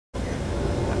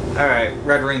Alright,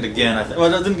 red ringed again.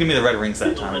 Well, it didn't give me the red rings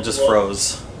that time, it just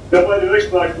froze. Don't buy the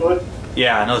Xbox, bud.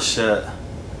 Yeah, no shit.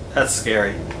 That's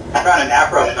scary. I found an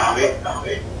Afro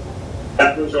zombie.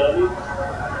 Afro zombie?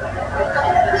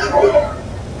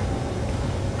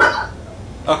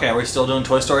 Okay, are we still doing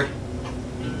Toy Story?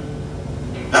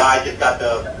 No, I just got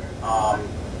the, I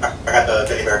got the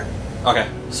teddy bear. Okay,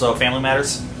 so Family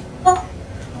Matters?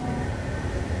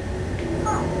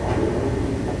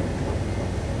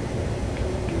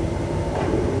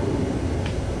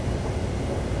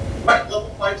 Right, level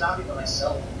 5 zombie by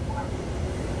myself.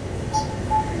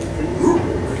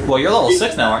 Well, you're level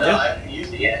 6 now, aren't No, you? I haven't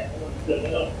used it yet.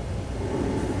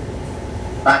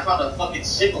 I found a fucking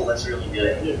sickle that's really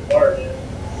good.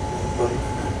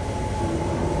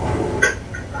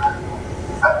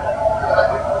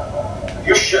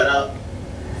 You shut up.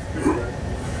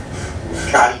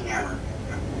 Shoddy hammer.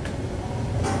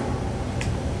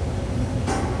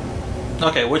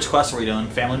 Okay, which quest are we doing?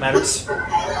 Family Matters? I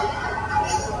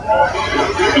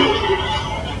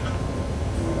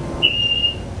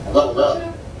leveled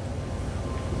up.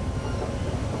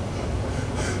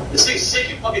 This thing's sick,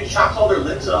 it fucking chops all their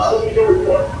limbs off.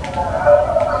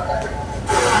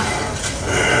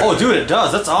 Oh, dude, it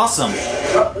does. That's awesome.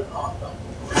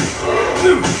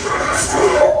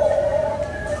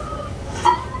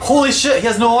 Holy shit, he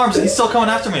has no arms and he's still coming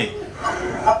after me.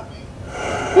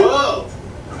 Whoa!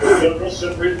 Don't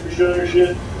separate for showing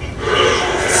shit.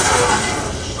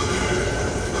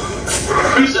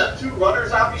 These two runner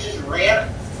zombies just ran.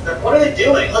 What are they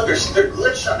doing? Look, they're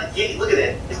glitched on the gate. Look at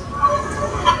it.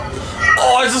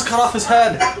 Oh, I just cut off his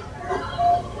head.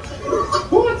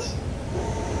 What?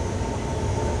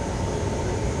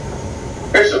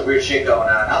 There's some weird shit going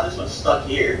on. Now this one's stuck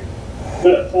here.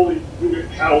 That fully weird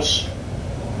house.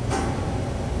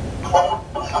 Oh!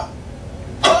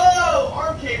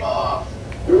 Arm came off!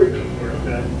 Okay.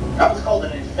 That was called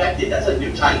an infected. That's a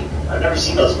new type. I've never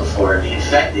seen those before. The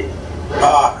infected.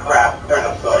 Oh crap, there's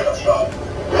a bug.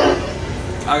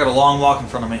 I got a long walk in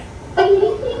front of me.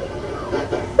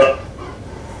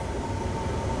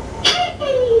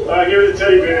 Give it the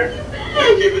teddy bear.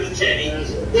 Give it a teddy.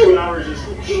 2 hours is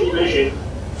mission.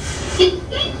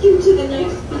 Thank you to the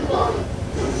next people.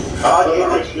 Oh,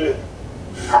 yeah. Shit.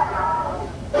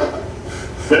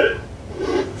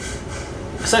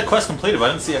 I said quest completed, but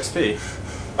I didn't see XP.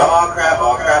 Oh crap,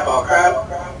 oh crap, oh crap.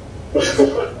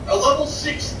 A level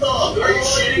 6 thug. Are you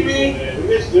shitting me? What are you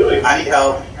guys doing? I need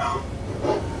help.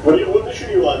 What mission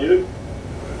you on, dude?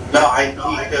 No, I need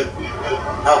to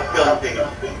help kill things.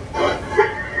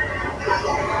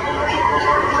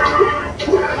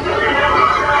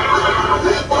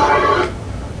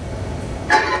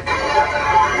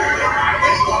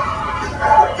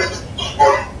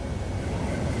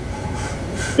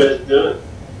 Guys do it.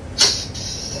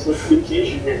 What's the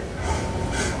occasion here?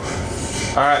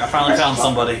 Alright, I finally found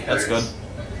somebody. That's good.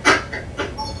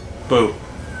 Boo.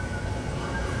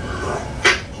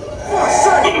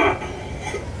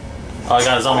 Oh, I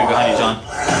got a zombie behind you, John.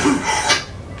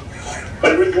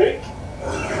 Are you with me?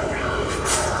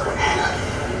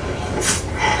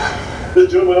 Just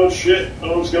doing my own shit. I don't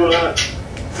know what's going on.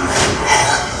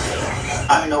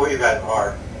 I don't know where you guys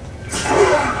are.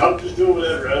 I'm just doing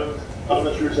whatever. I'm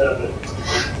not sure what's happening.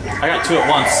 I got 2 at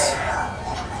once.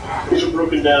 These are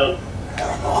broken down.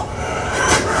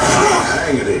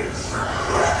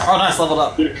 Oh, nice, leveled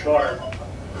up. Get a car.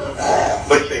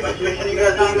 Which mission you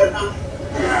guys on?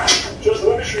 Just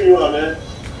what mission you on, man?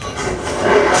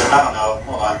 I don't know.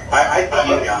 Hold on. I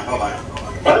see you, John. Hold on.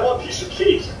 I want a piece of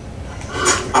cake.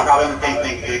 I'm probably on the same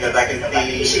thing because I can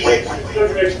see waypoints.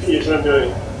 XP is what I'm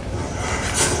doing.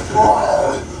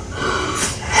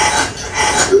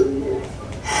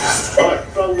 Alright,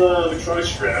 from the electronic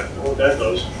strap. I don't know what that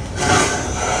does.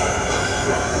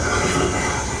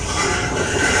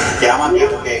 Yeah, I'm on the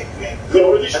okay. No,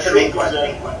 where these That's the main trophies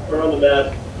question. are on the map.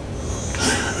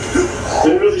 Do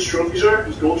you know what these trophies are?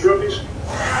 These gold trophies?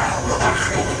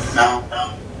 No.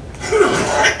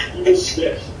 You can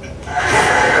stick.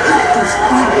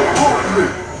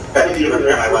 I need to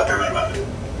repair my weapon.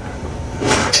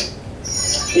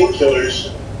 Painkillers.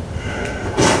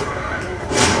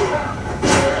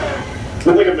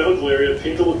 Look like a medical area.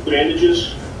 Painful with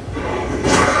bandages.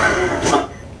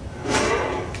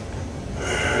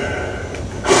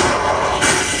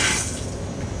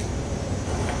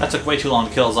 That took way too long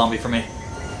to kill a zombie for me.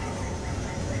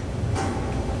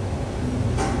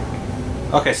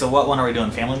 Okay, so what one are we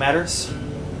doing? Family Matters?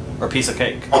 Or Piece of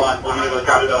Cake? Hold on, I'm gonna go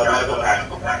drop the medical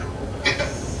pack.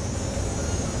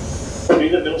 I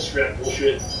mean, that middle strap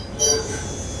bullshit.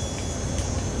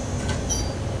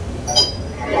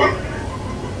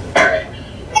 Alright.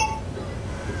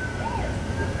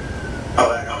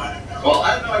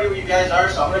 guys are,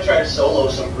 so I'm gonna try to solo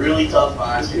some really tough I'm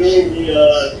monsters. doing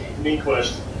the main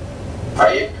quest.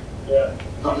 Are you? Yeah.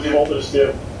 I'm doing all this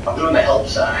too. I'm doing the help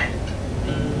side.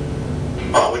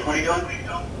 Oh, which one are you doing?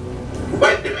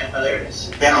 Wait a minute, oh, there it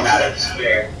is. Family Matters.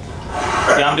 Despair.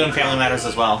 Yeah, I'm doing Family Matters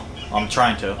as well. I'm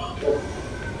trying to.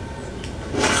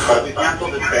 But we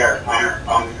canceled Despair.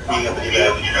 I'm being able to do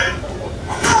that.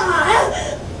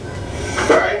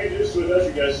 Alright, I can do this without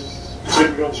you guys. Just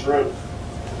take me on this road.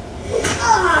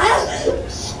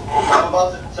 I'm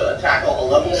about to tackle a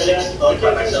level 6 thug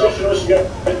by myself. There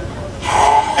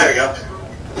we go.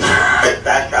 It's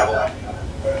fast travel.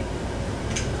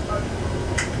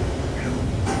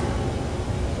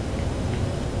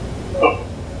 Oh.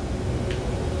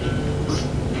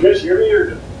 You guys hear me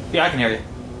or? Yeah, I can hear you.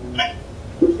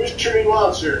 Which Mr.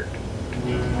 Monster?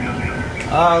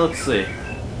 Let's see.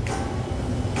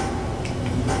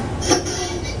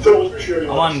 So, what's Mr.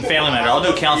 I'm on Family Matter. I'll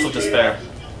do Council of Despair.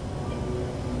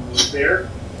 Despair?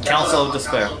 Council of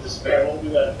Despair. I won't do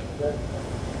that.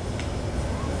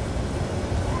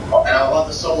 Oh, and I'm about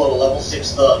to solo a level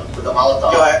 6 thug with the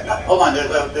Molotov. Yo, hold on,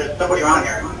 there's somebody around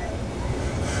here.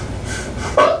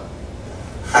 What?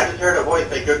 I just heard a voice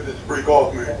say, "Good, this is pretty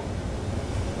cool."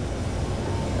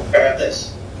 I got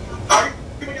this. Oh,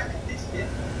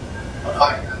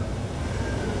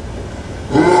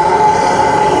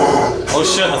 Oh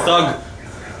shit, a thug.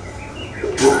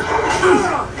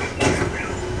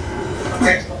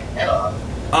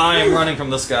 I am running from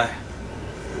this guy.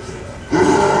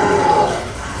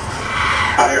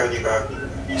 I'm here with you, bro.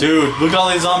 Dude, look at all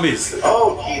these zombies.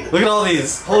 Oh, Jesus. Look at all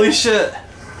these. Holy shit.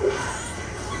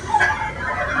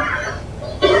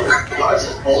 Oh, this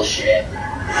is bullshit.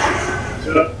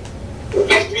 Shut up. You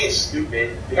guys being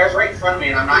stupid. The guy's right in front of me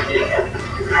and I'm not hitting him.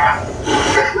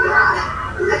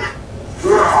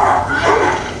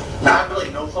 Now I'm really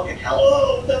no fucking help.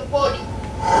 Oh, what the fuck?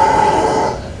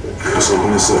 Let's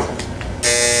open this up.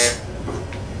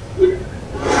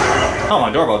 Oh, my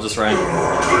doorbell just rang.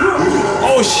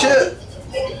 Oh shit.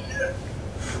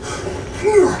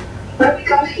 Let me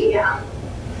go here.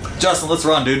 Justin, let's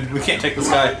run, dude. We can't take this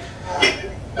guy.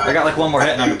 I got like one more hit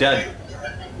and I'm dead.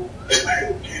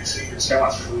 This guy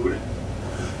wants food.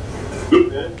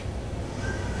 Man.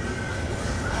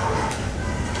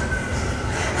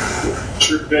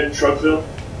 Sure, Ben Truckville.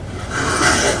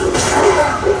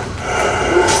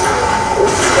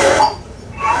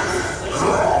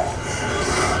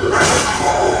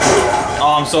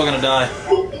 Oh, I'm still gonna die.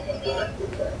 Oh,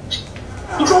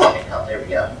 there we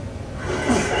go.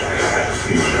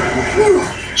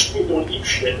 Don't eat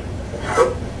shit.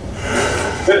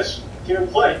 This, can't even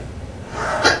play.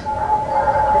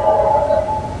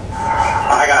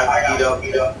 I got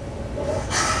eat up.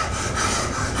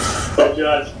 Oh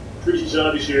god, crazy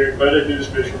zombies here. Why did I do this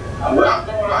mission? I'm going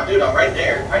on, dude. I'm right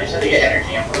there. I just had to get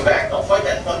energy. I'm coming back. Don't fight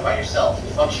that thug by yourself. He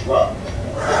fucks you up.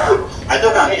 I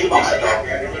still got Hey, two you on fix that myself.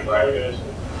 back there, Bye, guys.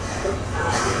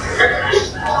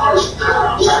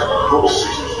 Level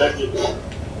 6 infected.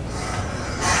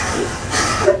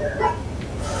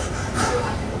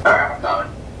 Alright, I'm coming.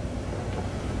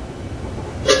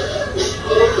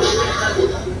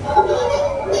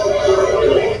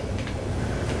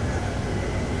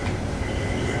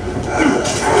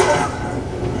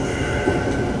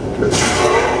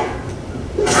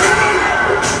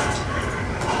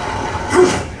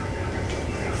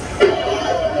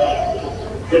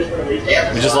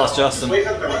 We just lost Justin. Wait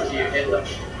for the monkey to hit them.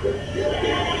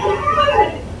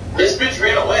 This bitch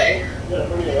ran away.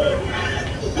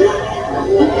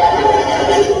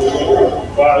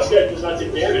 Wow, this guy does not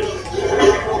take damage.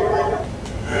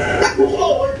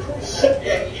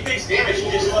 Yeah, he takes damage.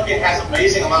 He just fucking has an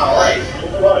amazing amount of life.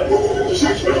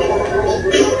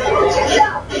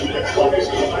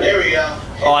 There we go.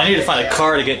 Oh, I need to find a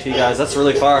car to get to you guys. That's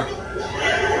really far.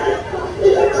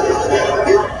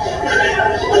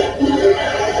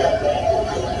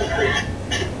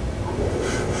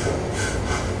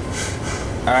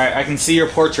 Alright, I can see your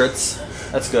portraits.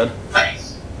 That's good.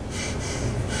 Nice.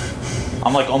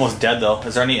 I'm like almost dead though.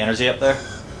 Is there any energy up there?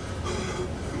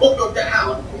 We'll go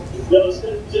down. Yeah, let's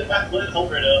get back to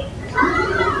help right now.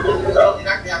 So, he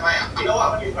knocked me out my out. You know what?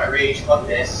 I'm gonna use my rage. Fuck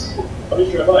this. I'll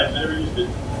be sure I might. I never used it.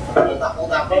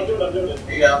 Hold on, I'm doing it.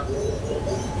 There you go.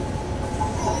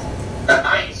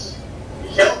 Nice. You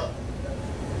killed him.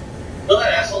 Kill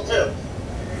that asshole too.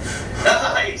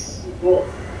 Nice. Cool.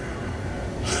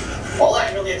 All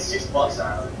I really had $6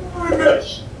 on it.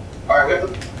 Nice. Alright, we have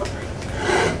to